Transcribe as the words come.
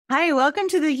Hi, welcome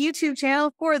to the YouTube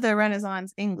channel for the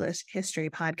Renaissance English History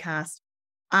Podcast.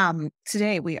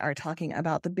 Today we are talking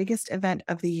about the biggest event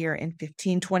of the year in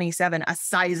 1527, a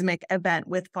seismic event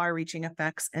with far-reaching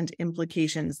effects and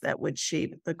implications that would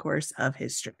shape the course of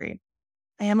history.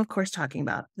 I am, of course, talking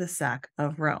about the sack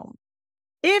of Rome.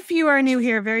 If you are new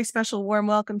here, a very special warm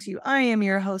welcome to you. I am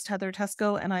your host, Heather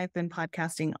Tusco, and I've been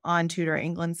podcasting on Tudor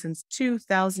England since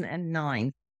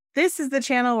 2009. This is the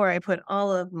channel where I put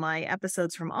all of my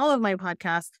episodes from all of my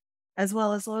podcasts, as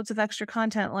well as loads of extra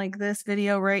content like this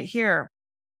video right here.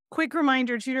 Quick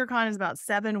reminder, TudorCon is about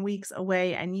 7 weeks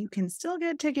away, and you can still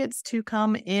get tickets to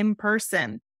come in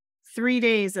person. 3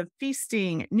 days of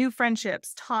feasting, new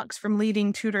friendships, talks from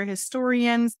leading Tudor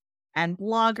historians and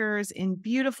bloggers in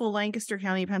beautiful Lancaster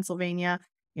County, Pennsylvania,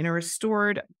 in a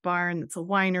restored barn that's a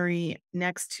winery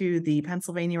next to the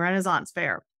Pennsylvania Renaissance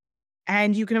Fair.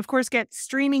 And you can, of course, get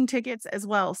streaming tickets as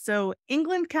well. So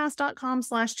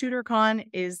englandcast.com/TudorCon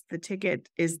is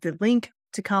the link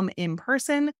to come in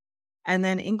person. And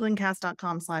then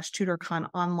englandcast.com/TudorCon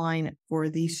online for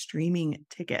the streaming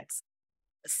tickets.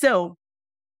 So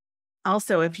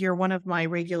also, if you're one of my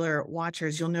regular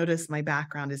watchers, you'll notice my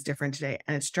background is different today.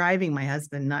 And it's driving my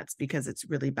husband nuts because it's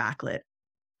really backlit.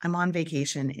 I'm on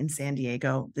vacation in San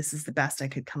Diego. This is the best I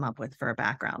could come up with for a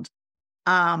background.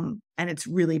 And it's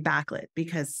really backlit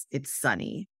because it's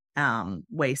sunny,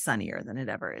 way sunnier than it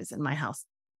ever is in my house.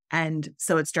 And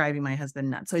so it's driving my husband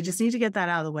nuts. So I just need to get that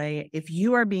out of the way. If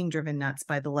you are being driven nuts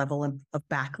by the level of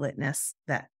backlitness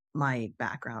that my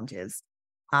background is,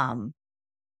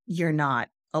 you're not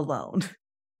alone.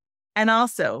 And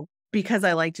also because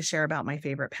I like to share about my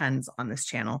favorite pens on this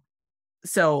channel.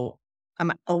 So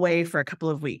I'm away for a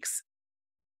couple of weeks.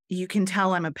 You can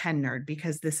tell I'm a pen nerd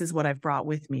because this is what I've brought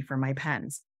with me for my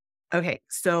pens. Okay,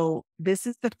 so this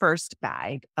is the first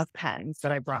bag of pens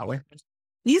that I brought with me.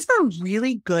 These are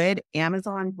really good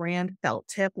Amazon brand felt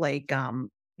tip, like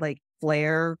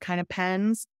flare kind of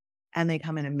pens, and they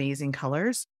come in amazing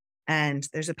colors. And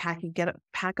there's a pack, you get a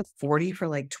pack of 40 for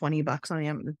like $20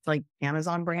 on it's like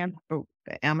Amazon brand, or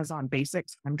Amazon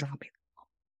Basics. I'm dropping.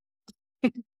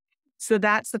 So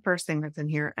that's the first thing that's in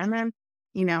here. And then,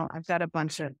 I've got a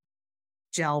bunch of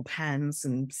gel pens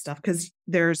and stuff because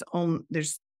there's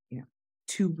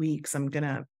 2 weeks. I'm going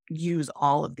to use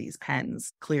all of these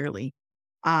pens clearly.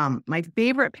 My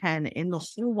favorite pen in the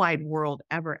whole wide world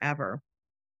ever,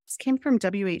 this came from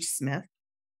W.H. Smith.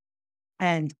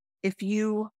 And if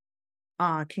you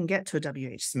can get to a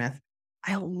W.H. Smith,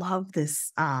 I love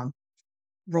this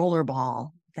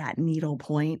rollerball, that needle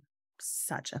point.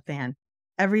 Such a fan.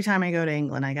 Every time I go to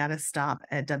England, I got to stop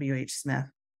at W.H. Smith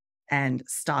and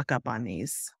stock up on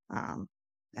these. And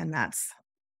that's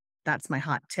my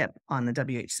hot tip on the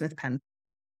W.H. Smith pen.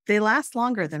 They last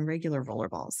longer than regular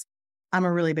rollerballs. I'm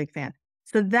a really big fan.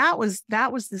 So that was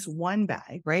this one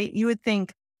bag, right? You would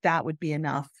think that would be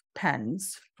enough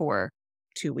pens for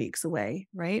 2 weeks away,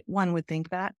 right? One would think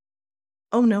that.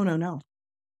 Oh, no.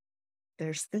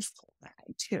 There's this whole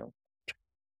bag too.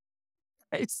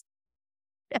 I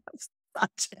have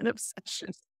such an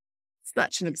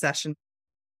obsession.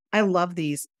 I love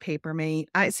these Papermate.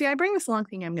 I bring this along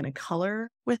thinking I'm going to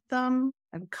color with them.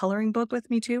 I have a coloring book with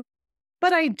me too,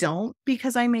 but I don't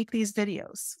because I make these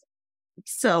videos.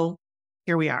 So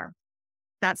here we are.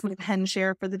 That's my pen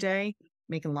share for the day,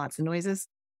 making lots of noises.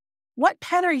 What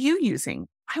pen are you using?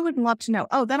 I would love to know.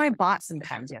 Oh, then I bought some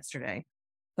pens yesterday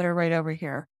that are right over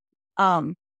here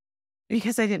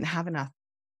because I didn't have enough.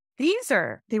 They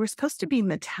were supposed to be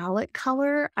metallic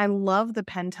color. I love the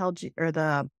Pentel or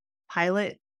the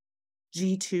Pilot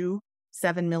G2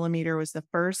 7mm was the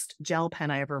first gel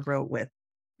pen I ever wrote with.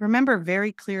 Remember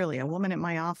very clearly, a woman at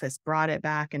my office brought it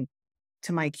back and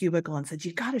to my cubicle and said,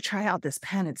 "You got to try out this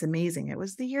pen. It's amazing." It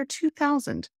was the year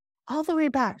 2000, all the way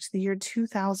back to the year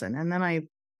 2000. And then I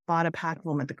bought a pack of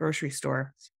them at the grocery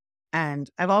store, and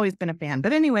I've always been a fan.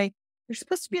 But anyway, they're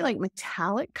supposed to be like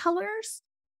metallic colors.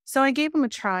 So I gave them a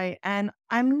try, and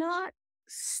I'm not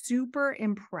super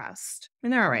impressed. I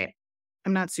mean, they're all right.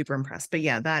 I'm not super impressed. But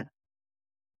yeah,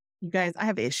 you guys, I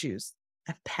have issues.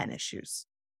 I have pen issues,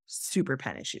 super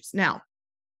pen issues. Now,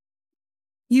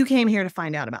 you came here to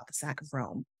find out about the sack of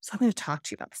Rome. So I'm going to talk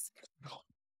to you about the sack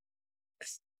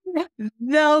of Rome.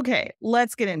 Okay,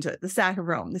 let's get into it. The sack of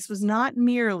Rome. This was not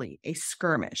merely a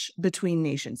skirmish between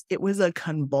nations. It was a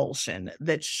convulsion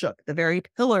that shook the very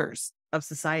pillars of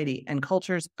society and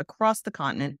cultures across the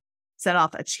continent, set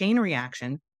off a chain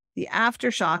reaction. The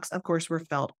aftershocks, of course, were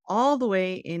felt all the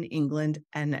way in England,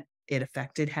 and it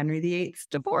affected Henry VIII's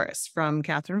divorce from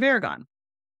Catherine of Aragon.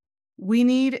 We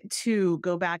need to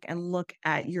go back and look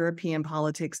at European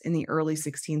politics in the early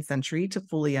 16th century to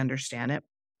fully understand it.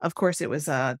 Of course, it was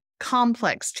a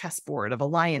complex chessboard of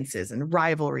alliances and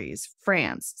rivalries: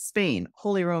 France, Spain,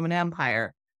 Holy Roman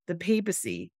Empire, the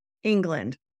papacy,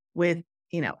 England, with,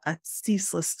 a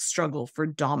ceaseless struggle for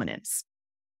dominance.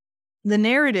 The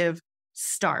narrative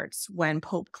starts when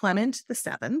Pope Clement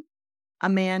VII, a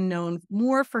man known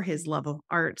more for his love of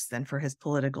arts than for his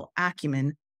political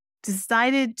acumen,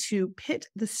 decided to pit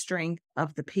the strength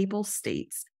of the papal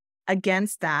states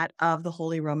against that of the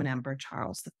Holy Roman Emperor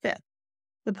Charles V.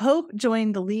 The Pope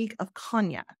joined the League of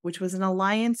Cognac, which was an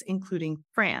alliance including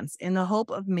France, in the hope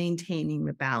of maintaining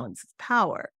the balance of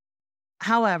power.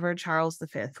 However, Charles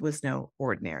V was no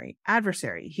ordinary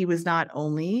adversary. He was not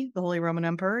only the Holy Roman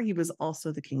Emperor, he was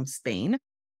also the King of Spain,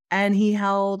 and he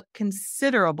held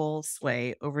considerable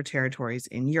sway over territories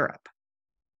in Europe.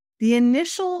 The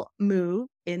initial move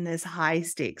in this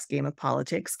high-stakes game of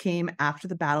politics came after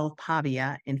the Battle of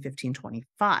Pavia in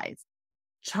 1525.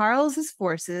 Charles's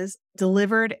forces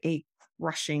delivered a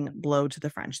crushing blow to the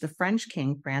French. The French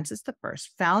king, Francis I,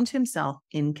 found himself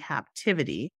in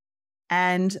captivity,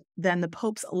 and then the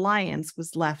Pope's alliance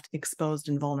was left exposed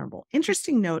and vulnerable.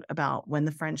 Interesting note about when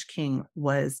the French king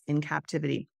was in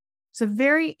captivity. It's a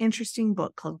very interesting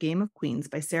book called Game of Queens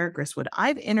by Sarah Griswold.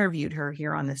 I've interviewed her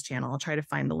here on this channel. I'll try to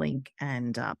find the link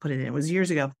and put it in. It was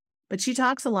years ago. But she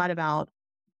talks a lot about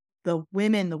the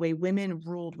way women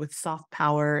ruled with soft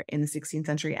power in the 16th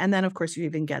century. And then, of course, you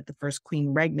even get the first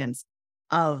queen regnants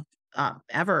of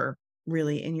ever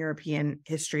really in European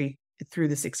history through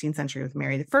the 16th century with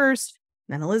Mary I,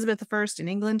 then Elizabeth I in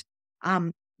England.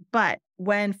 But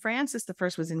when Francis I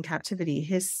was in captivity,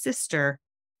 his sister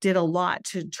did a lot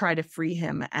to try to free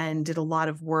him and did a lot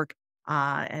of work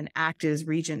and acted as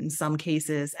regent in some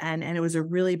cases. And it was a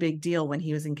really big deal when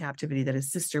he was in captivity that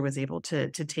his sister was able to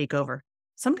take over.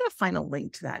 So I'm going to find a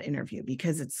link to that interview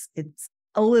because it's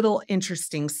a little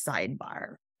interesting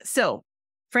sidebar. So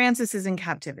Francis is in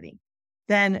captivity.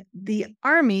 Then the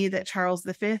army that Charles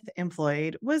V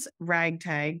employed was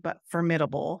ragtag but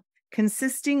formidable,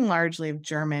 consisting largely of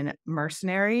German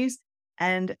mercenaries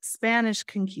and Spanish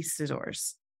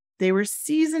conquistadors. They were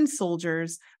seasoned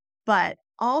soldiers, but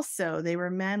also they were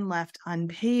men left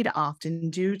unpaid often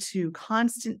due to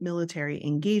constant military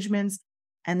engagements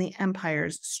and the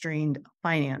empire's strained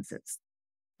finances.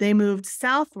 They moved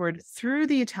southward through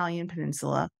the Italian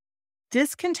peninsula.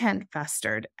 Discontent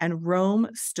festered, and Rome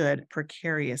stood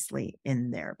precariously in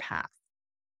their path.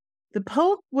 The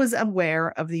Pope was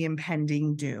aware of the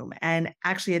impending doom and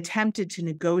actually attempted to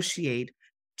negotiate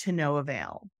to no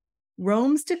avail.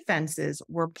 Rome's defenses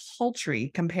were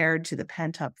paltry compared to the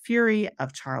pent-up fury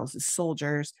of Charles's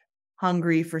soldiers,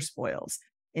 hungry for spoils.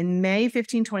 In May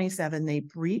 1527, they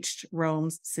breached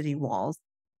Rome's city walls.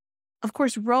 Of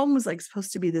course, Rome was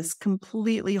supposed to be this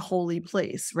completely holy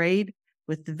place, right?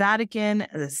 With the Vatican,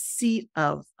 the seat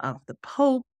of the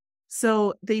Pope.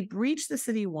 So they breached the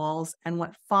city walls, and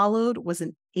what followed was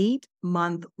an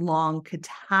 8-month-long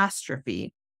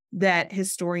catastrophe that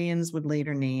historians would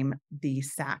later name the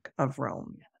sack of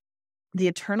Rome. The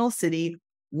Eternal City,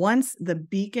 once the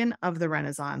beacon of the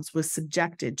Renaissance, was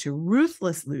subjected to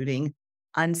ruthless looting,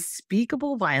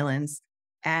 unspeakable violence,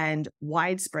 and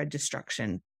widespread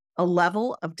destruction, a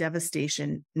level of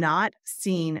devastation not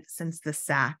seen since the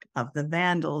sack of the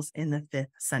Vandals in the 5th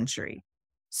century.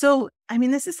 So,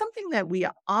 this is something that we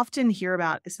often hear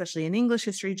about, especially in English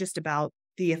history, just about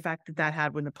the effect that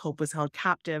had when the Pope was held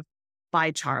captive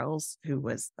by Charles, who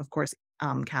was, of course,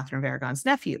 Catherine of Aragon's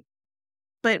nephew.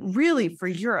 But really, for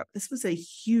Europe, this was a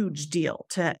huge deal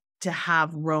to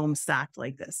have Rome sacked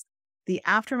like this. The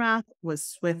aftermath was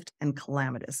swift and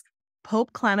calamitous.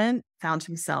 Pope Clement found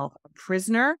himself a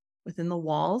prisoner within the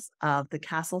walls of the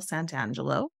Castle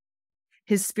Sant'Angelo.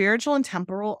 His spiritual and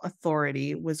temporal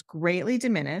authority was greatly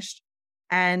diminished,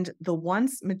 and the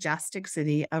once majestic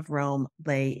city of Rome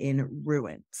lay in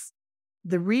ruins.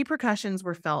 The repercussions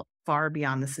were felt far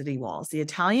beyond the city walls. The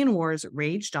Italian wars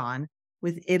raged on,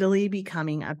 with Italy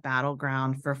becoming a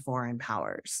battleground for foreign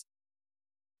powers.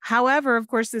 However, of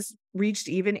course, this reached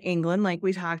even England, like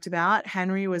we talked about.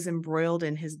 Henry was embroiled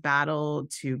in his battle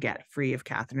to get free of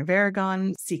Catherine of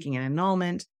Aragon, seeking an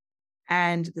annulment,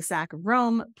 and the sack of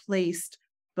Rome placed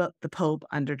the Pope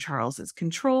under Charles's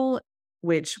control,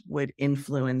 which would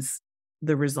influence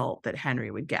the result that Henry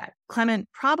would get. Clement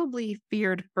probably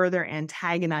feared further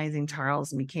antagonizing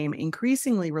Charles and became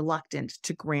increasingly reluctant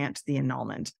to grant the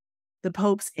annulment. The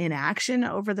Pope's inaction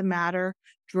over the matter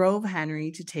drove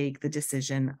Henry to take the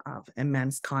decision of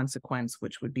immense consequence,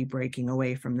 which would be breaking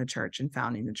away from the church and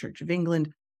founding the Church of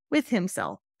England with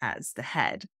himself as the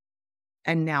head.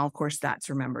 And now, of course, that's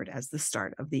remembered as the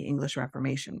start of the English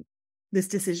Reformation. This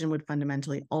decision would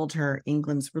fundamentally alter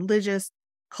England's religious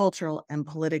cultural, and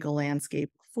political landscape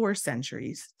for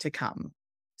centuries to come.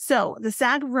 So, the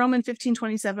sack of Rome in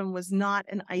 1527 was not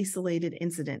an isolated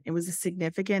incident. It was a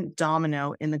significant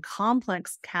domino in the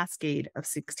complex cascade of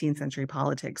 16th century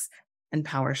politics and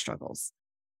power struggles.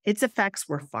 Its effects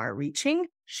were far reaching,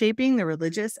 shaping the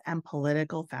religious and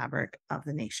political fabric of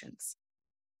the nations.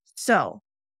 So,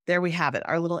 there we have it,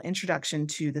 our little introduction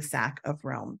to the sack of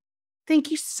Rome. Thank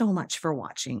you so much for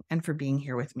watching and for being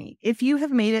here with me. If you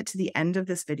have made it to the end of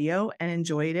this video and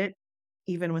enjoyed it,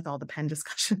 even with all the pen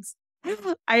discussions,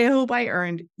 I hope I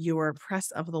earned your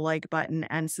press of the like button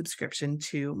and subscription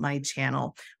to my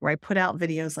channel, where I put out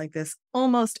videos like this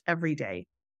almost every day.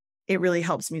 It really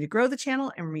helps me to grow the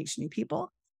channel and reach new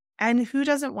people. And who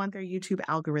doesn't want their YouTube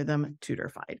algorithm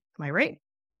Tudorfied? Am I right?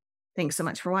 Thanks so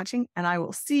much for watching, and I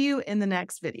will see you in the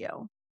next video.